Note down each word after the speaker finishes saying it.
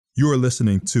You are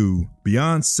listening to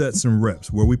Beyond Sets and Reps,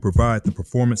 where we provide the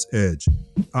performance edge.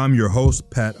 I'm your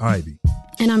host, Pat Ivy.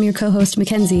 And I'm your co-host,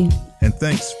 Mackenzie. And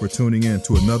thanks for tuning in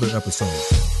to another episode.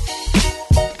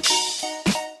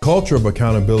 Culture of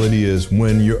accountability is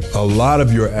when a lot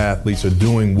of your athletes are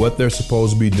doing what they're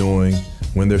supposed to be doing,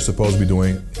 when they're supposed to be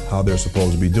doing, how they're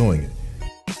supposed to be doing it.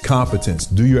 Competence.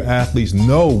 Do your athletes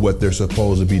know what they're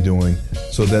supposed to be doing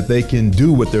so that they can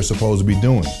do what they're supposed to be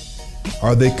doing?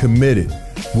 Are they committed?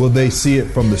 Will they see it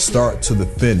from the start to the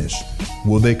finish?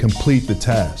 Will they complete the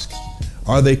task?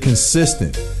 Are they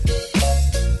consistent?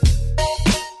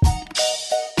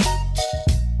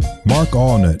 Mark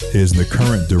Allnut is the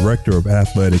current Director of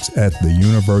Athletics at the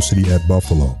University at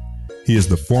Buffalo. He is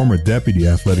the former Deputy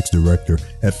Athletics Director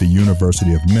at the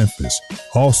University of Memphis,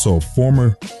 also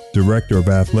former Director of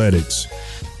Athletics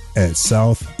at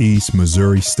Southeast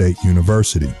Missouri State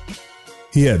University.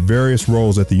 He had various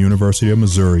roles at the University of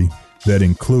Missouri that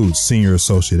include Senior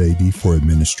Associate AD for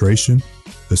Administration,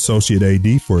 Associate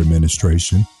AD for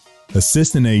Administration,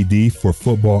 Assistant AD for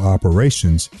Football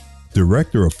Operations,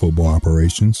 Director of Football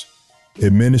Operations,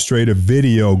 Administrative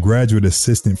Video Graduate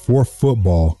Assistant for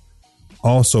Football.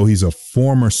 Also, he's a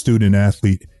former student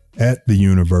athlete at the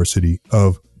University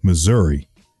of Missouri.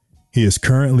 He is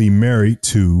currently married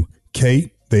to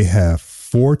Kate. They have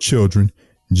 4 children,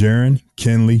 Jaron,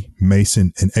 Kenley,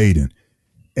 Mason, and Aiden.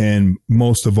 And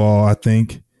most of all, I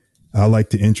think I like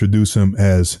to introduce him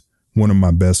as one of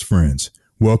my best friends.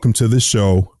 Welcome to the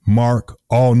show, Mark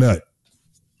Allnut.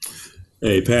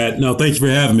 Hey, Pat. No, thank you for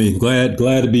having me. Glad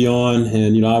to be on.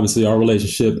 And, obviously our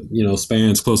relationship,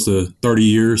 spans close to 30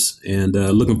 years and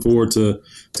looking forward to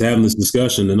having this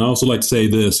discussion. And I also like to say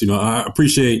this, I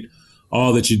appreciate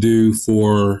all that you do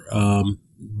for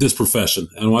this profession.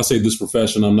 And when I say this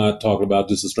profession, I'm not talking about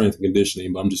just the strength and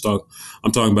conditioning, but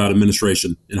I'm talking about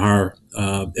administration and higher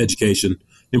education,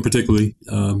 and particularly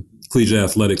collegiate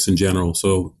athletics in general.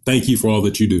 So thank you for all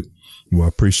that you do. Well, I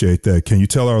appreciate that. Can you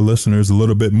tell our listeners a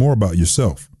little bit more about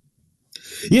yourself?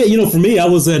 Yeah, for me, I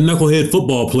was a knucklehead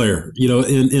football player,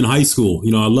 in high school.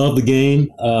 I love the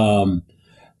game.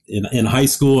 In high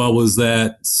school, I was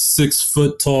that 6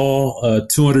 foot tall,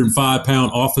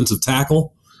 205-pound offensive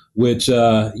tackle, which,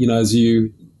 as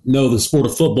you know, the sport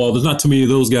of football, there's not too many of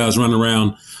those guys running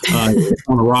around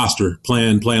on a roster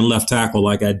playing left tackle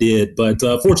like I did. But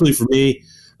fortunately for me,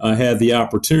 I had the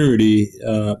opportunity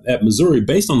at Missouri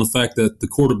based on the fact that the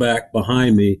quarterback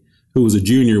behind me, who was a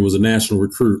junior, was a national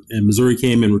recruit. And Missouri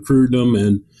came and recruited him.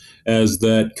 And as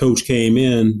that coach came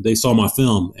in, they saw my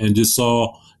film and just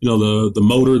saw, the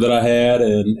motor that I had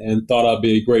and thought I'd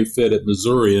be a great fit at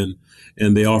Missouri.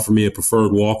 And they offered me a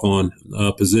preferred walk-on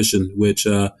position, which,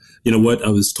 I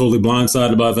was totally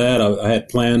blindsided by that. I had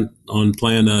planned on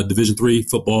playing Division III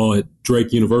football at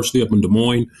Drake University up in Des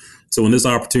Moines. So when this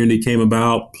opportunity came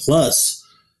about, plus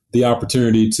the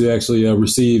opportunity to actually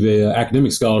receive a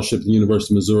academic scholarship at the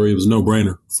University of Missouri, it was a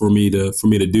no-brainer for me to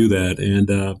do that.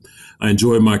 And I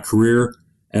enjoyed my career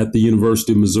at the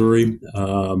University of Missouri.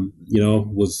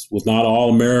 Was not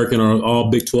all-American or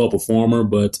all Big 12 performer,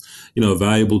 but a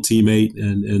valuable teammate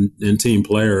and team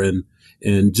player,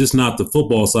 and just not the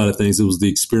football side of things. It was the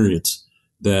experience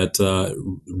that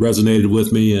resonated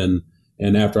with me.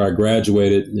 And after I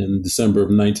graduated in December of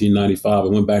 1995, I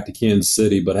went back to Kansas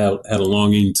City, but had a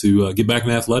longing to get back in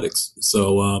athletics.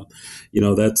 So,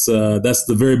 that's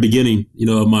the very beginning,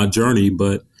 of my journey.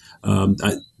 But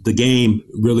the game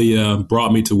really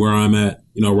brought me to where I'm at,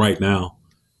 right now.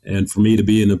 And for me to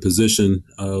be in a position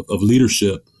of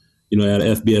leadership, at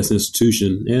an FBS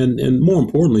institution, and more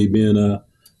importantly, being a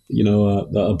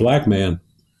black man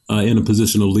in a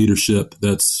position of leadership,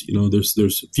 that's,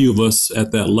 there's a few of us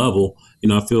at that level.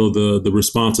 I feel the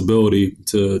responsibility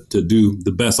to do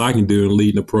the best I can do in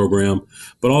leading the program,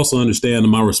 but also understand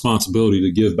my responsibility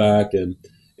to give back and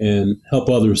help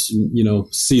others,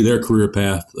 see their career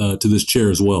path to this chair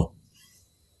as well.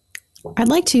 I'd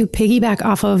like to piggyback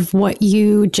off of what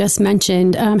you just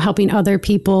mentioned, helping other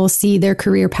people see their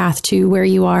career path to where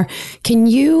you are. Can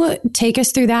you take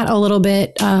us through that a little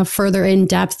bit further in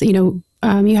depth? You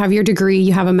have your degree,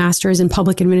 you have a master's in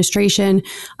public administration,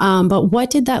 but what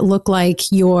did that look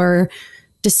like, your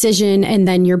decision and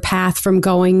then your path from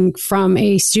going from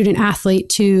a student athlete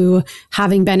to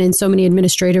having been in so many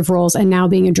administrative roles and now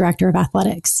being a director of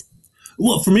athletics?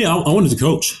 Well, for me, I wanted to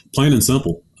coach, plain and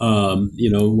simple.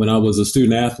 When I was a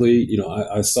student athlete,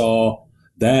 I saw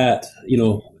that,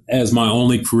 as my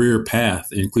only career path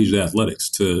in collegiate athletics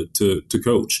to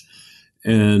coach.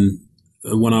 And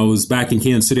when I was back in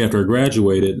Kansas City after I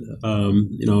graduated, I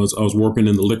was working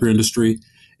in the liquor industry,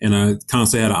 and I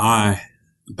constantly had an eye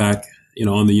back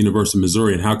on the University of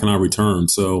Missouri, and how can I return?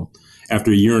 So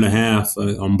after a year and a half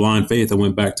on blind faith, I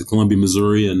went back to Columbia,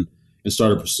 Missouri, and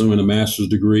started pursuing a master's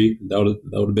degree. That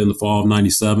would have been the fall of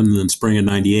 '97, and then spring of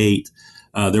 '98.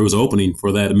 There was an opening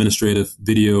for that administrative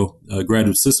video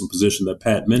graduate assistant position that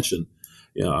Pat mentioned.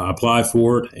 I applied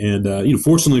for it, and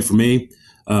fortunately for me,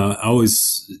 I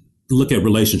always look at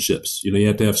relationships. You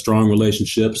have to have strong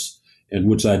relationships, and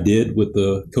which I did with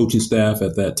the coaching staff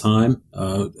at that time.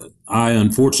 I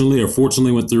unfortunately or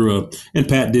fortunately went through and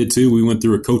Pat did too, we went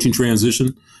through a coaching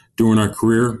transition during our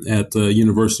career at the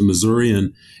University of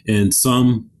Missouri. And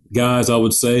some guys, I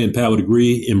would say, and Pat would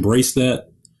agree, embraced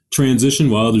that transition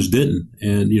while others didn't.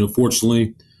 And,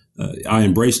 fortunately, I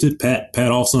embraced it.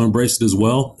 Pat also embraced it as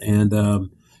well. And,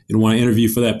 when I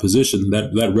interviewed for that position,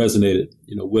 that resonated,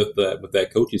 with that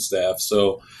coaching staff.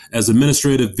 So as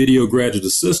administrative video graduate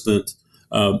assistant,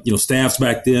 staffs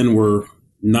back then were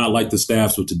not like the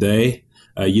staffs of today.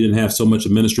 You didn't have so much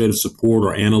administrative support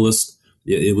or analysts.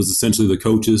 It was essentially the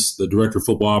coaches, the director of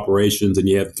football operations, and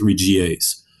you had the 3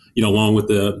 GAs, along with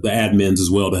the admins as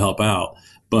well to help out.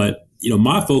 But,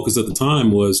 my focus at the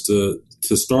time was to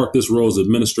start this role as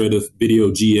administrative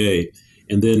video GA.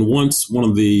 And then once one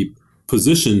of the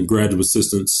position graduate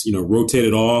assistants,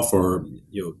 rotated off or,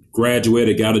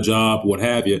 graduated, got a job, what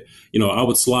have you, I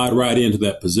would slide right into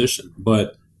that position.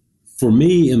 But for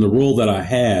me, in the role that I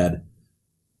had,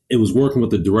 it was working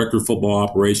with the director of football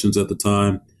operations at the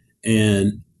time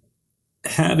and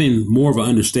having more of an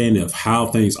understanding of how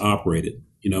things operated,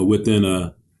 within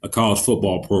a college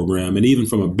football program, and even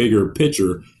from a bigger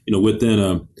picture, within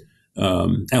a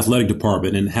athletic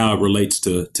department and how it relates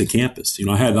to campus.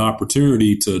 I had the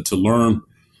opportunity to learn,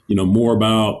 more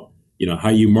about, how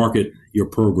you market your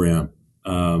program,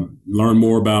 learn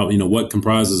more about, what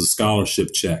comprises a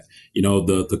scholarship check,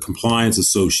 the compliance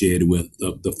associated with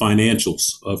the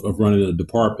financials of running a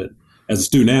department. As a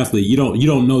student athlete, you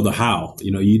don't know the how,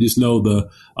 you just know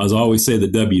as I always say, the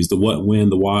W's, the what, when,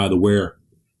 the why, the where,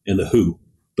 and the who,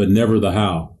 but never the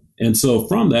how. And so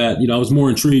from that, I was more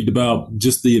intrigued about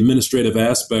just the administrative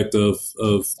aspect of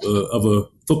a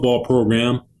football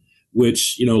program,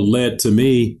 which, led to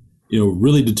me,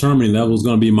 really determining that was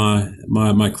going to be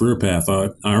my career path. I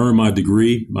earned my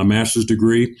degree, my master's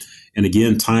degree. And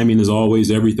again, timing is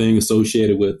always everything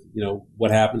associated with,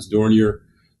 what happens during your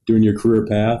career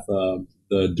path.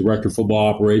 The director of football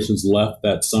operations left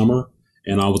that summer,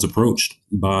 and I was approached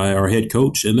by our head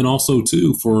coach. And then also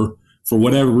too, for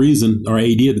whatever reason, our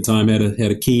AD at the time had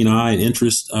a keen eye and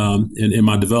interest in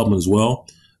my development as well.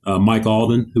 Mike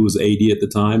Alden, who was AD at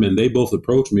the time, and they both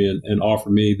approached me and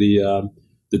offered me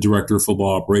the director of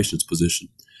football operations position.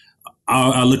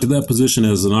 I looked at that position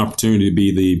as an opportunity to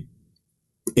be the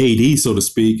AD, so to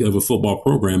speak, of a football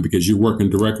program, because you're working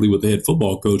directly with the head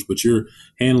football coach, but you're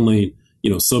handling,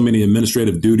 so many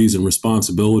administrative duties and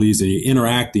responsibilities, and you're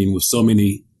interacting with so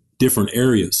many different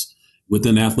areas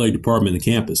within the athletic department and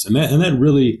campus. And that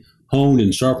really honed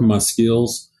and sharpened my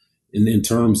skills in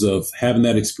terms of having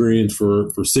that experience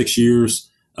for 6 years,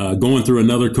 going through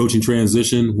another coaching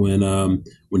transition when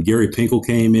Gary Pinkel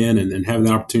came in and having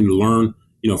the opportunity to learn,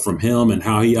 from him and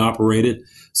how he operated.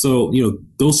 So,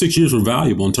 those 6 years were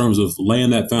valuable in terms of laying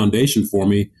that foundation for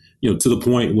me, to the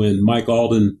point when Mike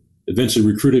Alden eventually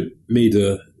recruited me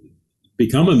to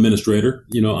become an administrator,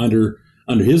 under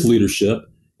his leadership.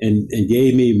 And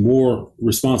gave me more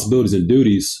responsibilities and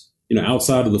duties,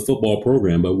 outside of the football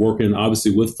program, but working obviously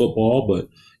with football, but,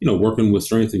 working with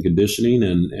strength and conditioning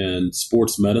and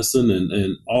sports medicine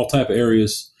and all type of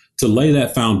areas to lay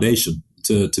that foundation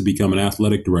to become an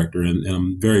athletic director. And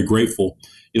I'm very grateful,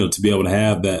 to be able to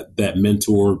have that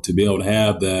mentor, to be able to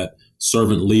have that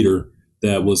servant leader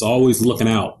that was always looking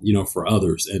out, for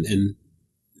others and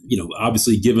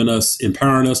obviously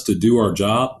empowering us to do our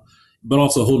job, but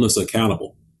also holding us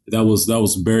accountable. That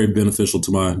was very beneficial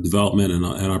to my development, and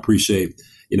I appreciate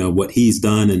what he's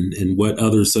done and what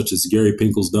others such as Gary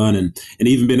Pinkel's done, and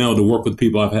even being able to work with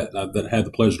people I've had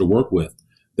the pleasure to work with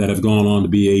that have gone on to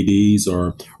be ADs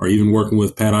or even working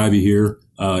with Pat Ivey here,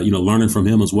 learning from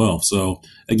him as well. So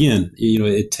again,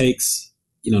 it takes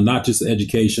not just the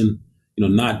education,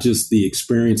 not just the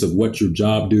experience of what your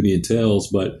job duty entails,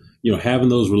 but having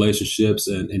those relationships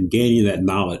and gaining that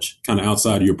knowledge kind of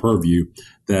outside of your purview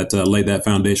that laid that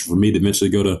foundation for me to eventually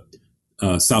go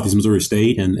to Southeast Missouri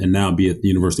State and now be at the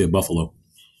University of Buffalo.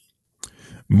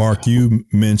 Mark, you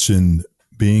mentioned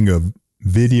being a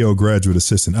video graduate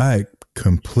assistant. I had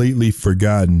completely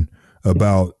forgotten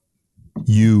about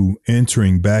you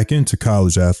entering back into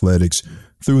college athletics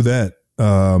through that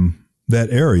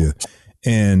area.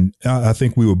 And I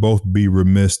think we would both be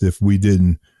remiss if we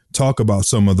didn't talk about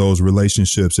some of those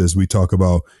relationships as we talk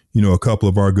about, a couple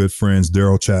of our good friends,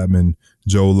 Daryl Chapman,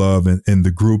 Joe Love, and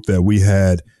the group that we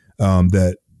had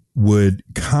that would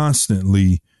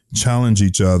constantly challenge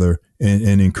each other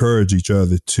and encourage each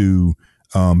other to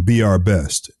be our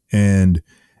best. And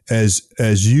as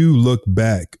you look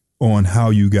back on how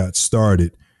you got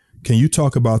started, can you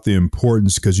talk about the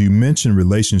importance, because you mentioned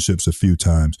relationships a few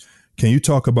times. Can you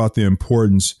talk about the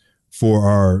importance for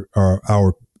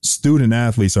our student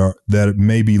athletes that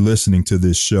may be listening to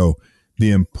this show,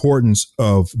 the importance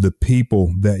of the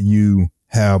people that you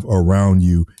have around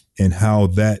you and how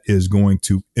that is going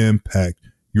to impact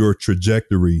your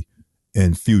trajectory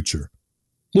and future?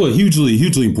 Well, hugely,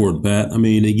 hugely important, Pat. I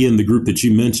mean, again, the group that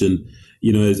you mentioned,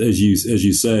 as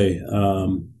you say,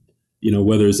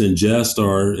 whether it's in jest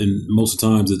or in most of the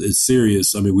times it's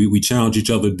serious. I mean, we challenge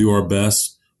each other to do our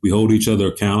best. We hold each other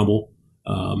accountable.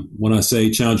 When I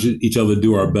say challenge each other to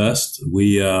do our best,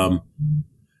 we,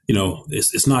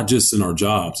 it's not just in our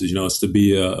jobs. It's to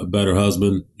be a better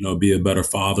husband, be a better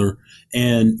father.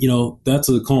 And, that's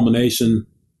a culmination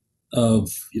of,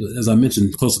 as I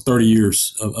mentioned, close to 30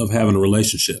 years of having a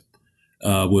relationship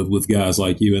with guys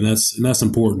like you. And that's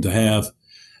important to have,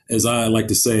 as I like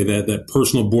to say, that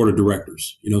personal board of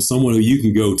directors, someone who you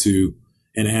can go to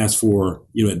and ask for,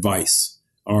 advice,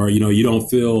 or, you don't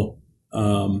feel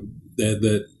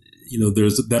that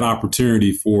there's that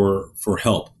opportunity for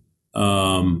help,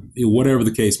 whatever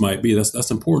the case might be.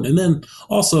 That's important. And then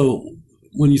also,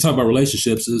 when you talk about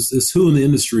relationships, is who in the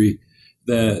industry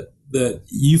that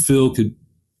you feel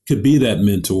could be that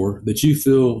mentor, that you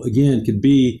feel, again, could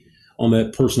be on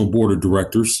that personal board of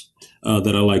directors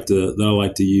that I like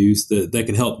to use, that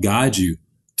can help guide you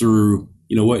through,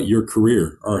 your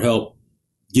career, or help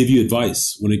give you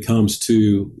advice when it comes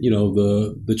to,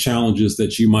 the challenges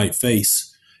that you might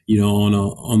face,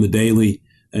 on the daily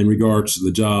in regards to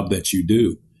the job that you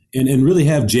do, and really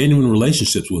have genuine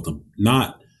relationships with them,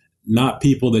 not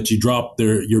people that you drop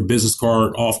your business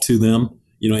card off to them,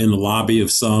 in the lobby of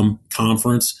some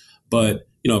conference, but,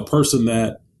 a person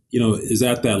that, is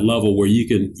at that level where you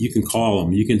can call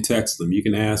them, you can text them, you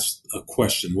can ask a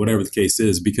question, whatever the case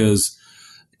is, because,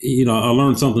 I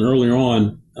learned something earlier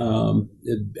on.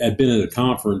 I'd been at a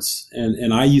conference,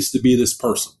 and I used to be this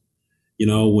person,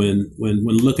 when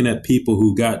looking at people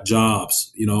who got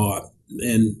jobs,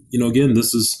 and, again,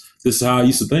 this is how I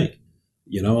used to think,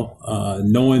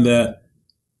 knowing that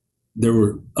there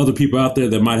were other people out there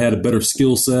that might have had a better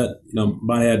skill set,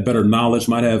 might have had better knowledge,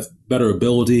 might have better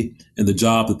ability in the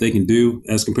job that they can do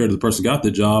as compared to the person who got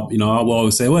the job. I will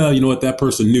always say, well, you know what, that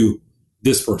person knew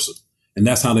this person, and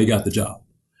that's how they got the job.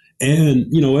 And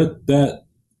you know what,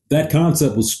 that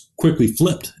concept was quickly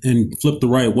flipped the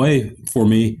right way for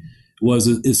me.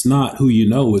 It's not who you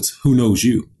know, it's who knows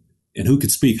you and who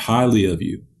could speak highly of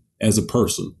you as a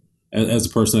person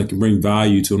that can bring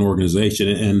value to an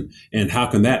organization, and how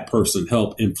can that person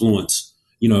help influence,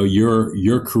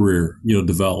 your career,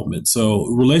 development. So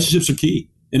relationships are key,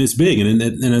 and it's big. And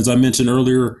as I mentioned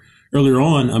earlier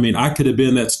on, I mean, I could have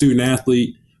been that student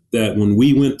athlete that when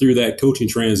we went through that coaching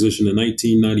transition in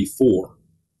 1994,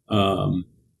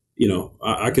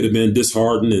 I could have been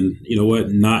disheartened and,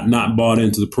 not bought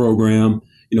into the program,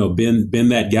 been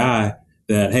that guy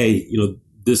that, hey,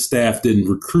 this staff didn't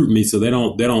recruit me, so they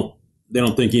don't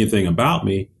think anything about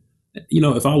me.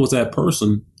 If I was that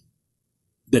person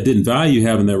that didn't value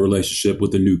having that relationship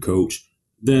with the new coach,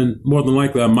 then more than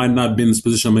likely I might not be in this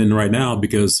position I'm in right now,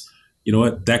 because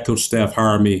that coach staff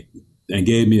hired me and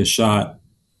gave me a shot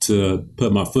to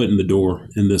put my foot in the door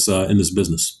in this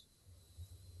business.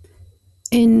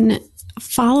 In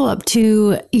follow-up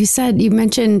to, you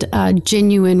mentioned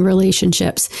genuine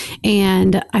relationships,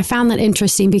 and I found that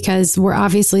interesting because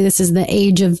this is the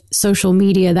age of social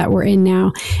media that we're in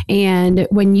now. And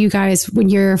when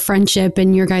your friendship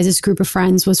and your guys' group of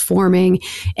friends was forming,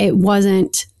 it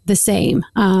wasn't the same.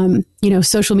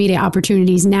 Social media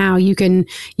opportunities now, you can,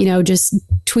 just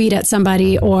tweet at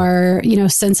somebody or,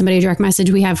 send somebody a direct message.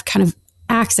 We have kind of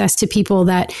access to people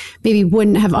that maybe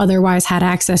wouldn't have otherwise had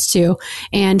access to.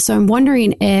 And so I'm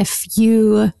wondering if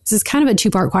this is kind of a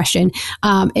two-part question,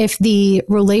 if the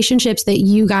relationships that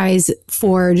you guys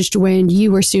forged when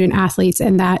you were student athletes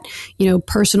and that,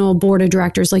 personal board of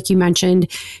directors, like you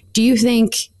mentioned, do you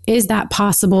think, is that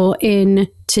possible in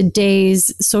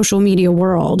today's social media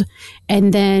world?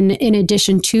 And then in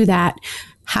addition to that,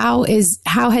 how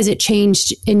has it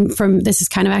changed this is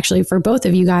kind of actually for both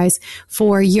of you guys,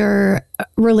 for your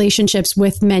relationships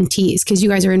with mentees, because you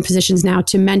guys are in positions now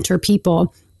to mentor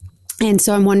people. And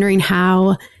so I'm wondering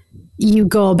how you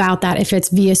go about that, if it's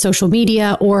via social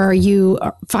media, or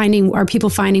are people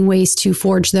finding ways to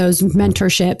forge those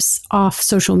mentorships off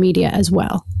social media as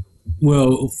well?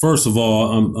 Well, first of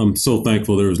all, I'm so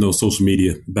thankful there was no social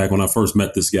media back when I first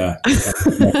met this guy.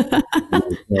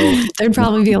 There'd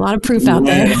probably be a lot of proof out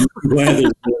there. I'm glad there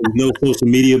was no social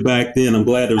media back then. I'm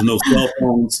glad there was no cell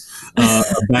phones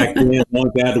back then. The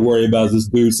only thing I had to worry about is this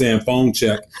dude saying phone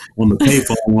check on the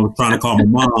payphone when I was trying to call my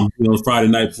mom. It was Friday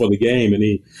night before the game, and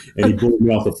he blew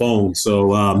me off the phone.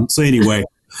 So anyway,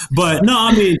 but no,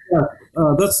 I mean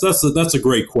that's a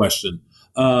great question.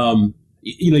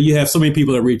 You have so many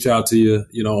people that reach out to you,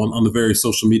 on the various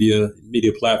social media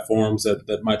platforms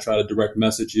that might try to direct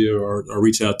message you or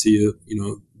reach out to you,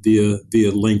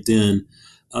 via LinkedIn.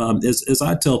 As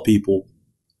I tell people,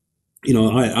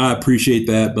 I appreciate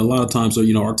that, but a lot of times,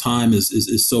 our time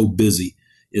is so busy,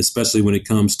 especially when it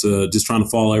comes to just trying to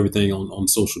follow everything on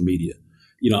social media.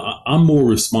 I'm more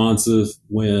responsive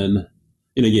when,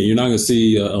 and again, you're not going to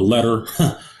see a letter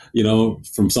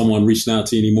from someone reaching out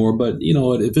to you anymore. But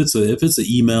if it's an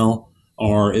email,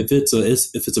 or if it's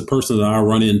a person that I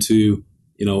run into,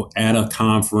 at a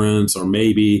conference, or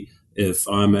maybe if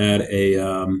I'm at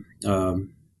a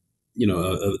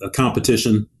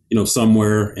competition,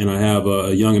 somewhere, and I have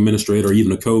a young administrator or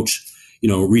even a coach,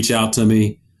 reach out to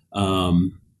me,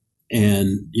 and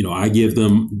I give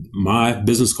them my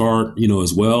business card,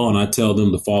 as well, and I tell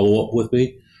them to follow up with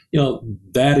me.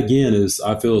 That again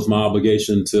I feel is my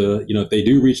obligation to, if they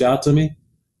do reach out to me,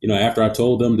 after I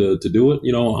told them to do it,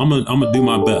 I'm gonna do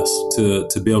my best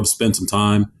to be able to spend some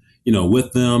time,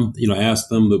 with them, ask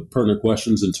them the pertinent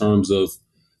questions in terms of,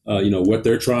 what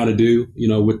they're trying to do,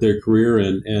 with their career,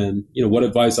 and what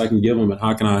advice I can give them, and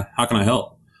how can I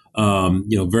help?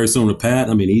 Very similar to Pat.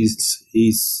 I mean,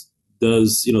 he's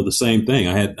does, the same thing.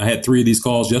 I had 3 of these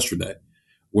calls yesterday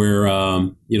where,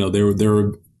 they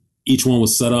were each one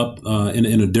was set up in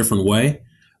a different way.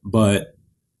 But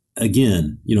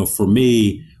again, for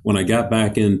me, when I got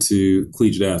back into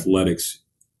collegiate athletics,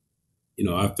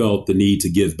 I felt the need to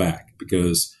give back,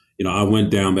 because, I went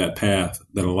down that path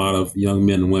that a lot of young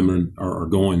men and women are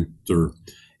going through.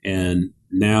 And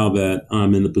now that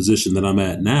I'm in the position that I'm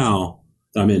in now,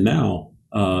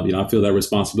 I feel that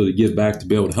responsibility to give back, to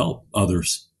be able to help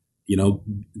others, be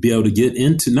able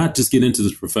to not just get into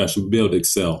this profession, but be able to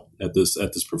excel at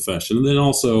this profession. And then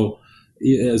also,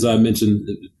 as I mentioned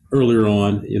earlier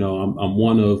on, I'm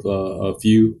one of a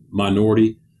few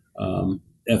minority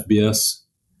FBS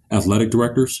athletic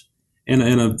directors, and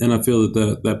I feel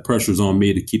that pressure's on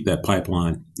me to keep that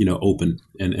pipeline, open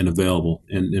and available,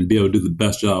 and be able to do the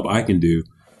best job I can do,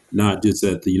 not just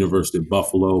at the University of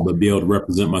Buffalo, but be able to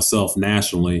represent myself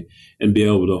nationally, and be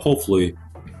able to hopefully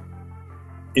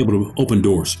able to open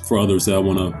doors for others that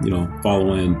want to,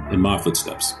 follow in my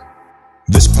footsteps.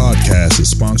 This podcast is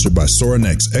sponsored by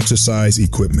Sorinex Exercise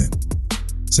Equipment.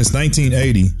 Since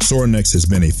 1980, Sorinex has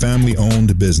been a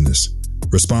family-owned business,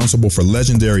 responsible for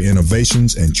legendary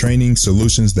innovations and training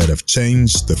solutions that have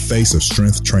changed the face of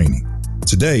strength training.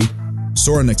 Today,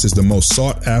 Sorinex is the most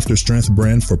sought-after strength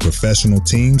brand for professional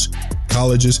teams,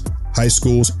 colleges, high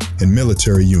schools, and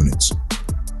military units.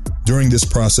 During this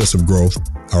process of growth,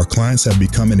 our clients have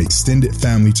become an extended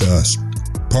family to us,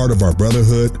 part of our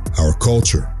brotherhood, our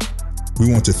culture.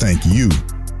 We want to thank you,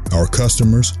 our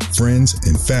customers, friends,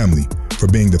 and family, for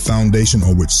being the foundation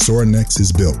on which Sorinex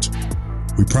is built.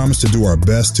 We promise to do our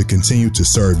best to continue to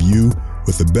serve you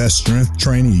with the best strength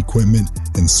training equipment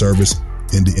and service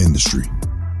in the industry.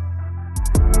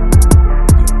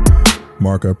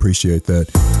 Mark, I appreciate that.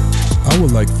 I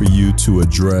would like for you to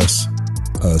address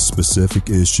a specific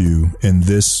issue, and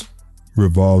this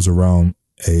revolves around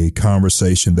a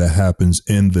conversation that happens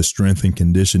in the strength and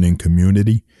conditioning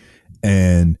community.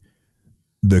 And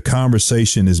the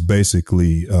conversation is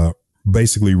basically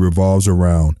revolves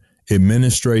around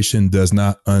administration does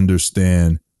not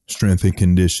understand strength and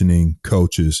conditioning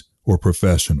coaches or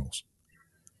professionals.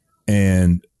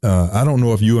 And I don't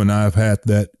know if you and I have had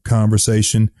that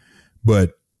conversation,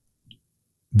 but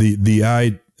the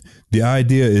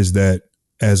idea is that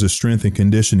as a strength and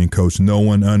conditioning coach, no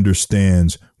one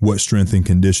understands what strength and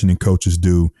conditioning coaches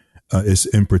do, is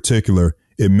in particular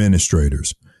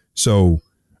administrators. So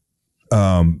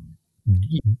from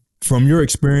your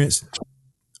experience,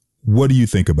 what do you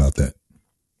think about that?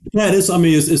 Yeah, it's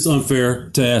unfair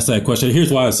to ask that question.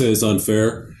 Here's why I say it's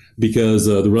unfair, because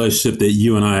the relationship that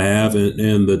you and I have,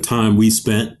 and the time we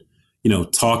spent,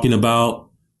 talking about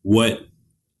what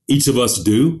each of us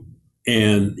do,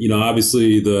 and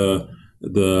obviously the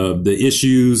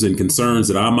issues and concerns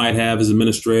that I might have as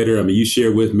administrator. I mean, you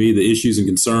share with me the issues and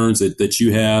concerns that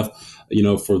you have,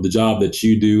 for the job that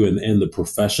you do and the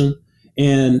profession.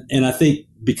 And I think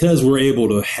because we're able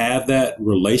to have that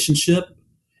relationship,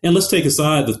 and let's take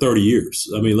aside the 30 years.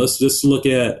 I mean, let's just look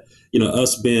at,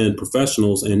 us being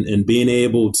professionals and being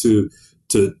able to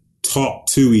talk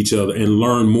to each other and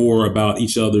learn more about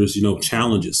each other's,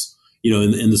 challenges,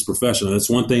 in this profession. And that's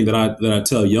one thing that I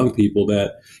tell young people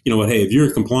that, hey, if you're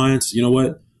in compliance,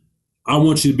 I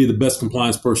want you to be the best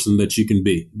compliance person that you can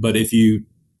be. But if you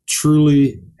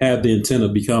truly have the intent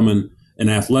of becoming an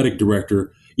athletic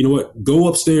director, go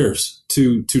upstairs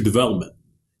to development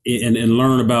and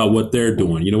learn about what they're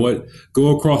doing.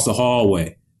 Go across the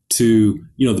hallway to,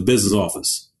 the business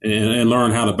office and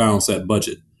learn how to balance that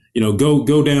budget.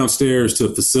 Go downstairs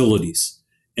to facilities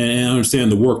and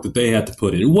understand the work that they have to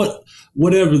put in,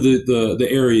 whatever the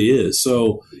area is.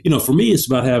 So, for me, it's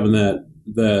about having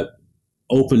that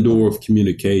open door of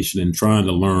communication and trying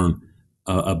to learn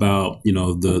about,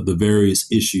 the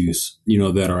various issues,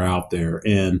 that are out there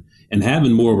and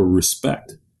having more of a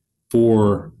respect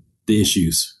for the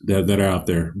issues that are out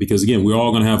there. Because again, we're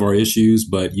all going to have our issues,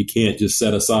 but you can't just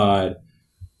set aside,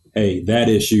 hey, that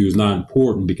issue is not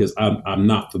important because I'm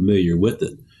not familiar with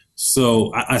it.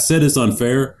 So I said it's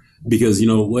unfair because you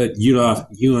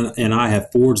and I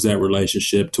have forged that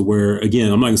relationship to where,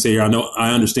 again, I'm not going to say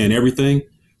I understand everything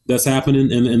that's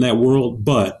happening in that world,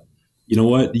 but you know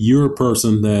what, you're a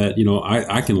person that,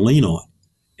 I can lean on.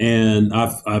 And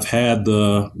I've had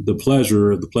the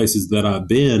pleasure of the places that I've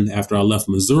been after I left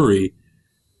Missouri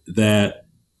that,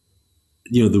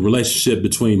 the relationship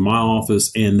between my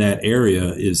office and that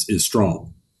area is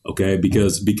strong. Okay.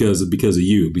 Because of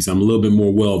you, because I'm a little bit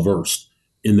more well-versed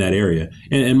in that area.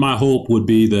 And my hope would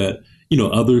be that,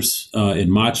 others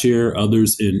in my chair,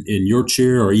 others in your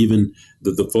chair, or even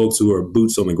the folks who are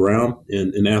boots on the ground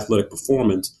in athletic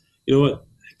performance,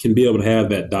 can be able to have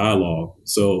that dialogue.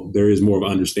 So there is more of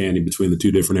an understanding between the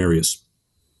two different areas.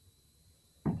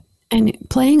 And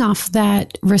playing off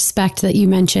that respect that you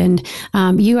mentioned,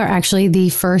 you are actually the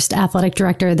first athletic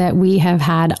director that we have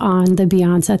had on the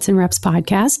Beyond Sets and Reps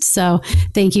podcast. So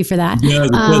thank you for that. Yeah,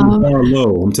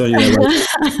 low. I'm telling you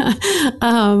that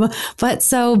right. But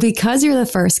so because you're the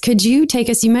first, could you take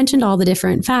us, you mentioned all the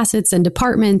different facets and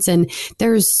departments, and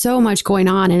there's so much going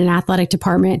on in an athletic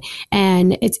department.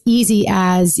 And it's easy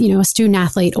as, a student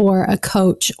athlete or a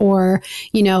coach or,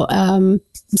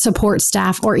 support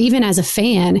staff, or even as a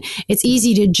fan, it's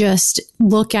easy to just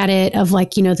look at it of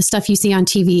like, the stuff you see on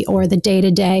TV or the day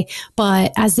to day.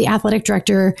 But as the athletic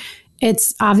director,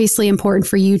 it's obviously important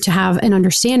for you to have an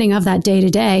understanding of that day to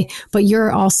day, but you're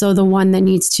also the one that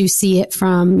needs to see it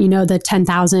from, the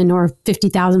 10,000 or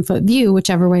 50,000 foot view,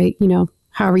 whichever way,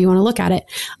 however you want to look at it.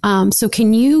 So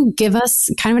can you give us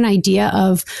kind of an idea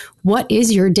of what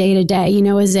is your day to day?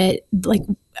 Is it like,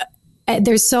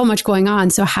 there's so much going on.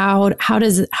 So how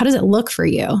does it look for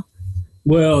you?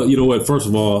 Well, you know what, first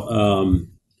of all, through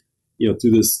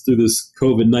this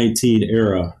COVID-19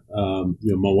 era,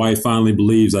 my wife finally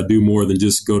believes I do more than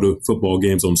just go to football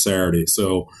games on Saturday.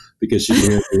 So because she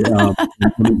has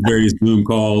various Zoom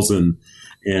calls and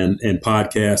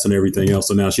podcasts and everything else.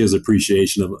 So now she has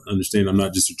appreciation of understanding I'm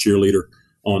not just a cheerleader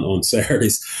on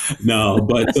Saturdays. No,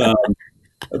 but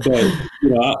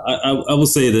I will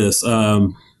say this.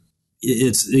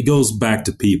 It goes back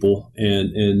to people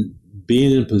and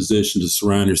being in a position to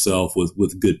surround yourself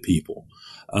with good people.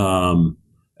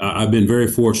 I've been very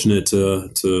fortunate to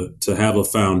have a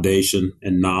foundation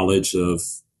and knowledge of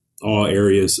all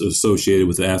areas associated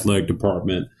with the athletic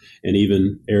department and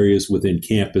even areas within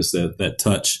campus that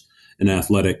touch an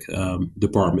athletic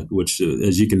department, which,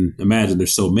 as you can imagine,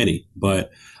 there's so many. But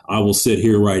I will sit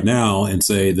here right now and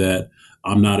say that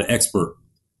I'm not an expert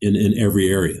in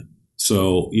every area.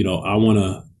 So, I want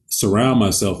to surround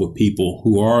myself with people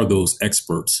who are those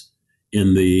experts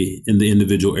in the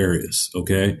individual areas.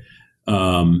 Okay.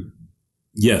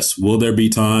 Yes. Will there be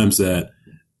times that,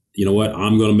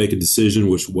 I'm going to make a decision,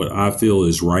 what I feel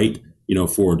is right,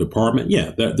 for a department?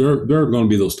 Yeah, there are going to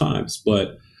be those times,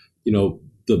 but,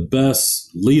 the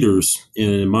best leaders,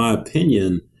 and in my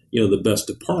opinion, the best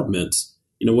departments,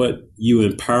 you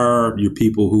empower your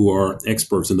people who are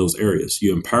experts in those areas.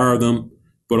 You empower them,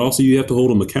 but also you have to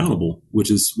hold them accountable, which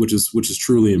is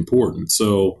truly important.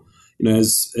 So,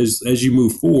 as you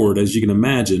move forward, as you can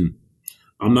imagine,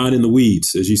 I'm not in the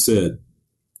weeds, as you said,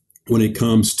 when it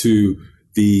comes to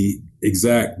the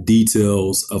exact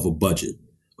details of a budget.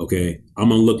 Okay. I'm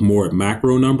going to look more at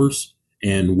macro numbers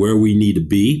and where we need to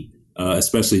be,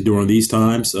 especially during these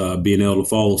times, being able to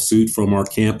follow suit from our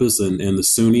campus and the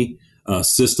SUNY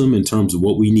system in terms of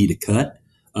what we need to cut.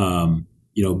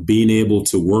 Being able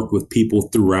to work with people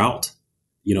throughout,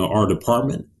 our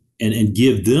department and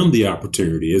give them the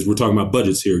opportunity, as we're talking about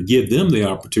budgets here, give them the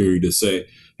opportunity to say,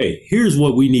 hey, here's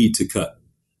what we need to cut,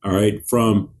 all right,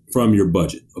 from your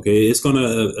budget. Okay, it's going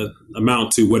to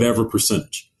amount to whatever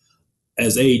percentage.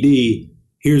 As AD,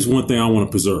 here's one thing I want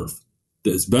to preserve.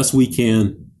 As best we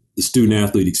can, the student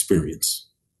athlete experience.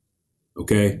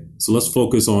 Okay, so let's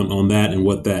focus on that and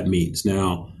what that means.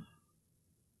 Now,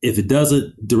 if it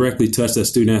doesn't directly touch that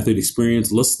student athlete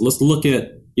experience, let's look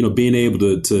at being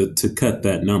able to cut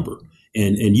that number.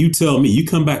 And you tell me, you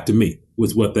come back to me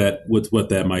with what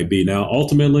that might be. Now,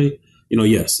 ultimately,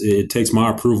 yes, it takes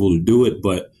my approval to do it,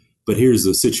 but here's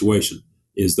the situation: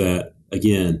 is that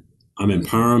again, I'm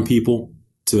empowering people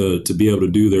to be able to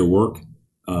do their work,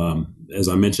 as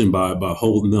I mentioned, by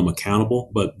holding them accountable.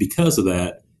 But because of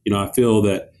that, I feel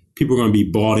that people are going to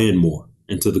be bought in more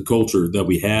into the culture that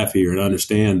we have here and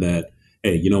understand that,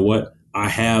 hey, you know what? I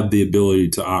have the ability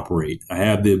to operate. I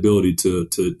have the ability to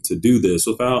do this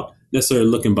without necessarily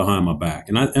looking behind my back.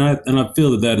 And I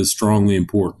feel that is strongly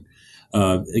important.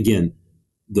 Again,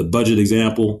 the budget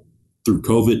example through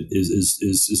COVID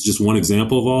is just one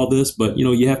example of all this. But,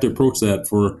 you have to approach that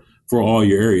for all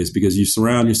your areas, because you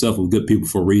surround yourself with good people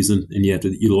for a reason, and you have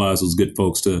to utilize those good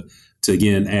folks to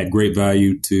again add great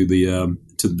value to the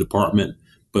department,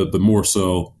 but more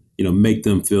so, make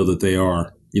them feel that they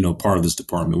are part of this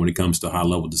department when it comes to high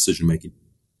level decision making.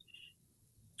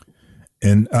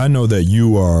 And I know that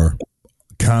you are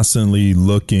constantly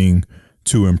looking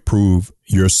to improve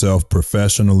yourself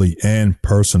professionally and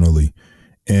personally.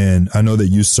 And I know that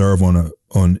you serve on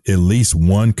at least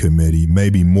one committee,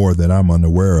 maybe more that I'm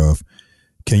unaware of.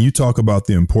 Can you talk about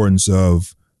the importance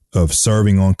of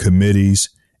serving on committees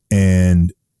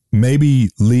and maybe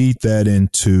lead that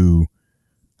into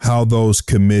how those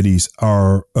committees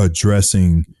are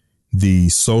addressing the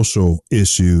social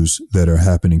issues that are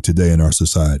happening today in our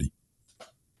society?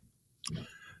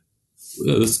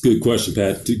 Well, that's a good question,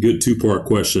 Pat. Good two-part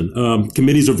question.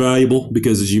 Committees are valuable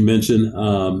because, as you mentioned,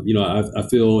 I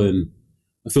feel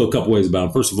a couple ways about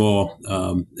them. First of all,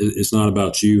 it's not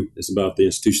about you. It's about the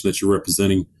institution that you're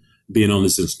representing, being on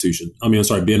this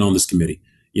being on this committee.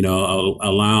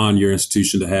 Allowing your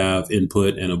institution to have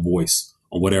input and a voice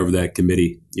on whatever that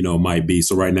committee, might be.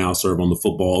 So right now I serve on the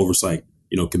football oversight,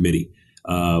 committee,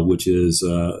 which is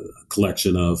a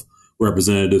collection of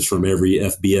representatives from every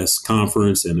FBS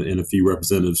conference and a few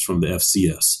representatives from the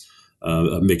FCS,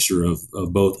 a mixture of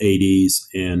both ADs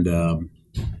and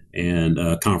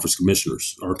conference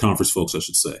commissioners, or conference folks, I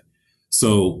should say.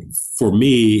 So for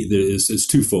me, it's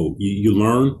twofold. You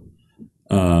learn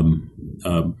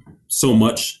so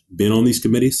much being on these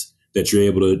committees that you're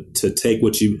able to take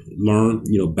what you learn,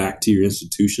 back to your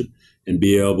institution and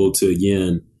be able to,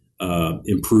 again,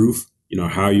 improve,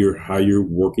 how you're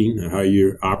working and how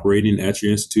you're operating at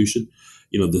your institution.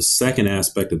 The second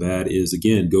aspect of that is,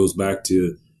 again, goes back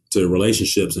to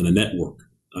relationships and a network.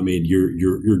 I mean,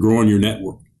 you're growing your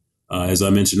network. As I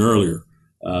mentioned earlier,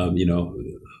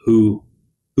 who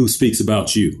speaks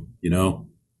about you,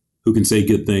 who can say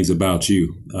good things about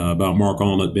you, about Mark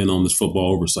Allnutt being on this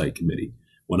football oversight committee.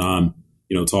 When I'm,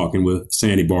 talking with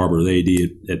Sandy Barber, the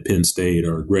AD at Penn State,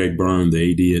 or Greg Byrne,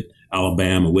 the AD at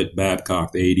Alabama, Whit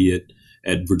Babcock, the AD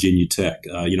at Virginia Tech,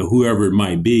 whoever it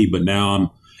might be. But now I'm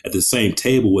at the same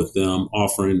table with them,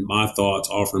 offering my thoughts,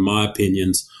 offering my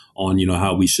opinions on,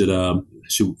 how we should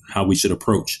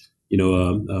approach,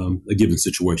 a given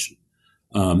situation.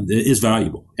 It's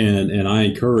valuable, and I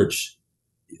encourage,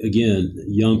 again,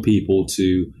 young people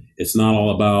to. It's not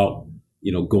all about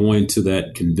going to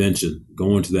that convention,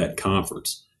 going to that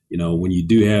conference. When you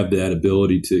do have that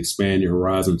ability to expand your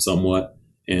horizon somewhat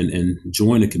and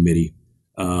join a committee,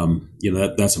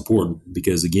 that's important,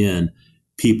 because again,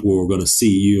 people are going to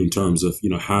see you in terms of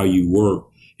how you work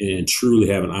and truly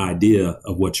have an idea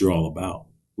of what you're all about,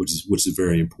 which is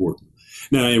very important.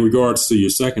 Now, in regards to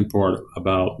your second part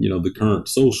about the current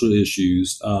social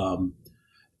issues,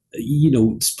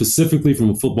 specifically from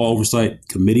a football oversight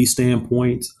committee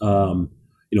standpoint,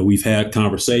 we've had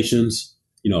conversations,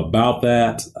 about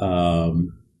that,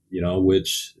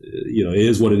 which,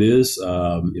 is what it is.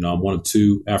 I'm one of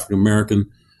two African-American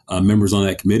members on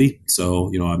that committee.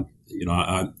 So,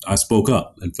 I spoke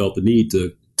up and felt the need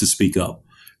to speak up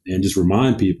and just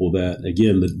remind people that,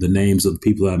 again, the names of the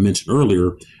people that I mentioned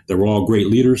earlier, that were all great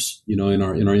leaders, in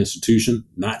our institution,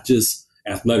 not just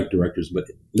athletic directors, but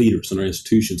leaders in our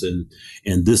institutions. And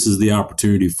this is the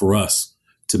opportunity for us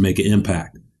to make an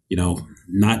impact,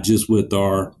 not just with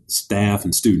our staff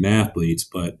and student athletes,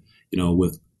 but,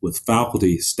 with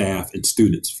faculty, staff, and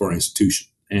students for our institution,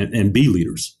 and be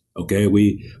leaders. Okay.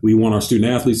 We want our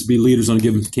student athletes to be leaders on a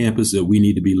given campus, that we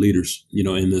need to be leaders,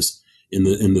 in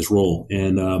in this role.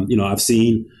 And I've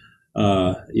seen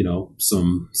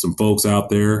some folks out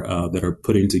there that are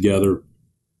putting together,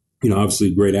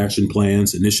 obviously great action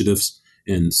plans, initiatives,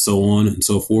 and so on and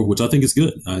so forth, which I think is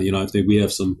good. I think we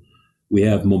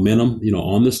have momentum,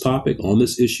 on this topic, on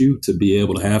this issue, to be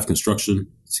able to have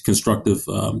constructive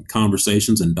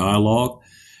conversations and dialogue,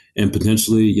 and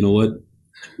potentially,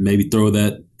 maybe throw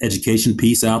that education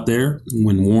piece out there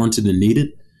when warranted and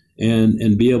needed,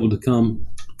 and be able to come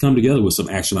together with some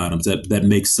action items that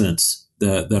make sense,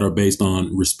 that are based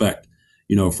on respect,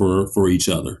 for each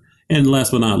other. And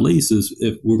last but not least is,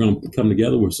 if we're going to come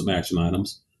together with some action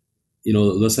items,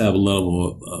 let's have a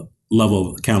level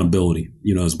of accountability,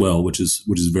 as well, which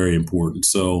is very important.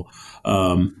 So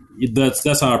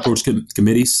that's how I approach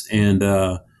committees, and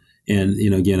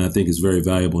again, I think it's very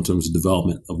valuable in terms of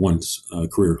development of one's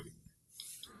career.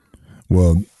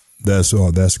 Well,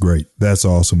 that's great. That's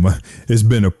awesome. It's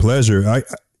been a pleasure.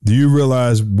 Do you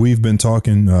realize we've been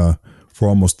talking for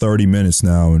almost 30 minutes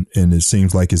now, and it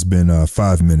seems like it's been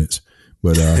 5 minutes.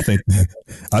 But I think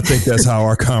that's how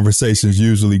our conversations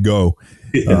usually go.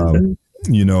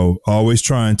 Always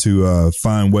trying to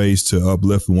find ways to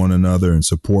uplift one another and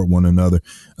support one another,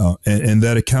 and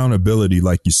that accountability,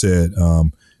 like you said,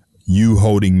 you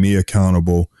holding me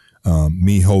accountable,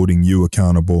 me holding you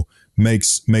accountable,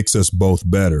 makes us both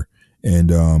better,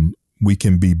 and we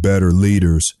can be better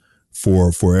leaders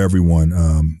for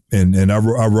everyone. And I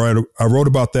wrote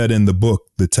about that in the book,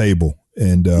 The Table.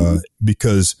 And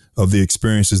because of the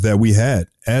experiences that we had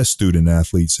as student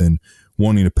athletes, and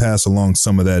wanting to pass along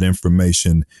some of that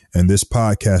information. And this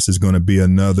podcast is going to be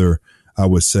another, I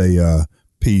would say,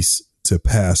 piece to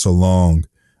pass along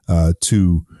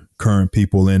to current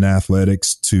people in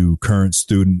athletics, to current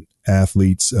student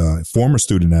athletes, former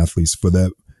student athletes for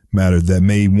that matter, that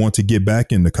may want to get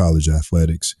back into college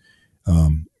athletics.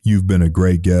 You've been a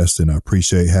great guest, and I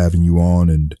appreciate having you on.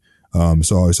 And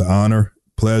it's always an honor,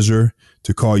 pleasure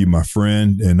to call you my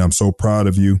friend. And I'm so proud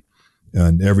of you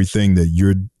and everything that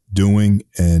you're doing,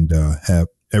 and have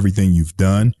everything you've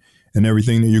done and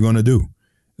everything that you're going to do.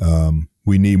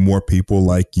 We need more people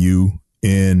like you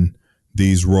in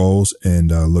these roles,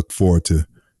 and look forward to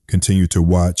continue to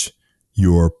watch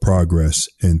your progress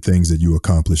and things that you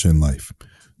accomplish in life.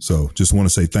 So just want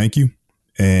to say thank you.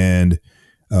 And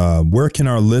where can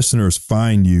our listeners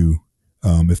find you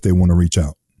if they want to reach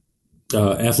out?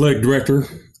 Athletic director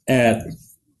at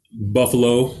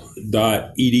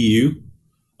buffalo.edu.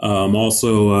 I'm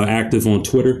also active on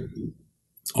Twitter.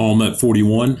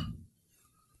 Allnut41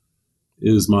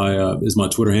 is my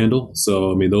Twitter handle.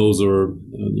 So, I mean, those are,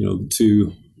 the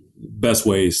two best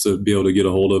ways to be able to get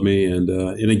a hold of me. And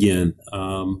again,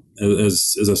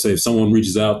 as I say, if someone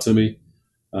reaches out to me,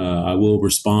 I will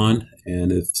respond.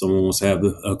 And if someone wants to have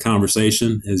a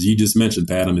conversation, as you just mentioned,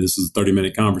 Pat, I mean, this is a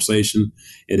 30-minute conversation,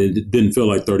 and it didn't feel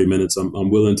like 30 minutes. I'm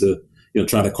willing to,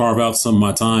 try to carve out some of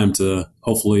my time to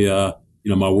hopefully,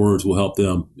 my words will help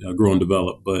them grow and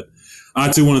develop. But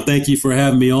I too want to thank you for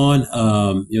having me on.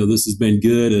 This has been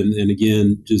good. And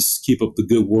again, just keep up the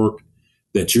good work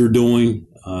that you're doing.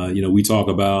 We talk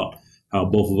about how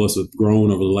both of us have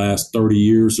grown over the last 30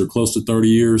 years or close to 30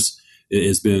 years.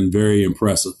 It's been very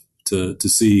impressive to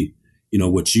see,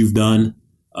 what you've done,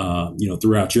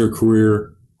 throughout your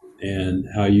career, and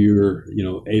how you're,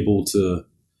 able to,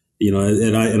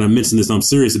 and I mentioned this, I'm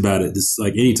serious about it. It's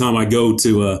like anytime I go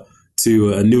to a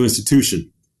new institution,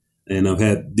 and I've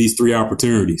had these 3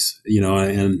 opportunities,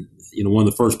 and one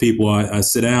of the first people I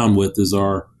sit down with is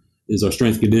our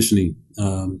strength and conditioning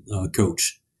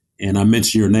coach. And I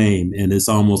mention your name, and it's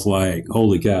almost like,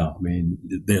 holy cow. I mean,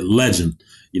 they're legend,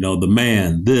 the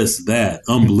man, this, that,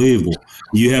 unbelievable.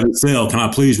 You have excelled. Can I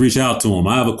please reach out to him?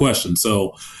 I have a question.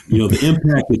 So, the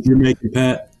impact that you're making,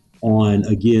 Pat, on,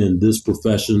 again, this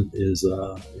profession is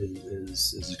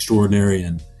extraordinary.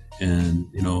 And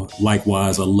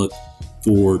likewise, I look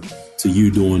forward to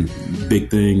you doing big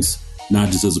things, not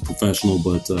just as a professional,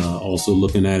 but also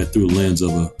looking at it through the lens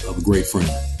of a great friend.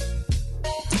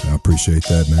 I appreciate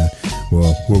that, man.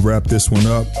 Well, we'll wrap this one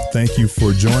up. Thank you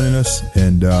for joining us,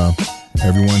 and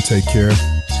everyone take care.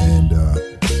 And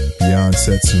Beyond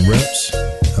Sets and Reps,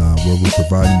 where we're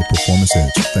providing the performance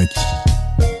edge. Thank you.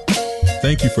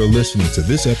 Thank you for listening to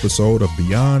this episode of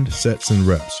Beyond Sets and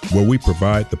Reps, where we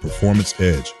provide the performance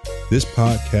edge. This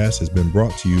podcast has been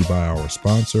brought to you by our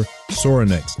sponsor,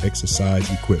 Sorinex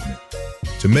Exercise Equipment.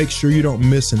 To make sure you don't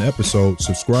miss an episode,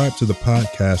 subscribe to the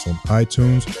podcast on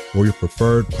iTunes or your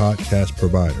preferred podcast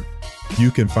provider.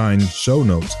 You can find show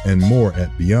notes and more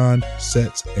at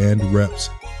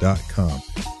beyondsetsandreps.com. beyondsetresandreps.com.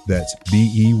 That's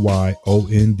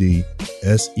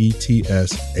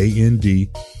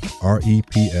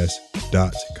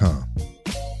BEYONDSETSANDREPS.com.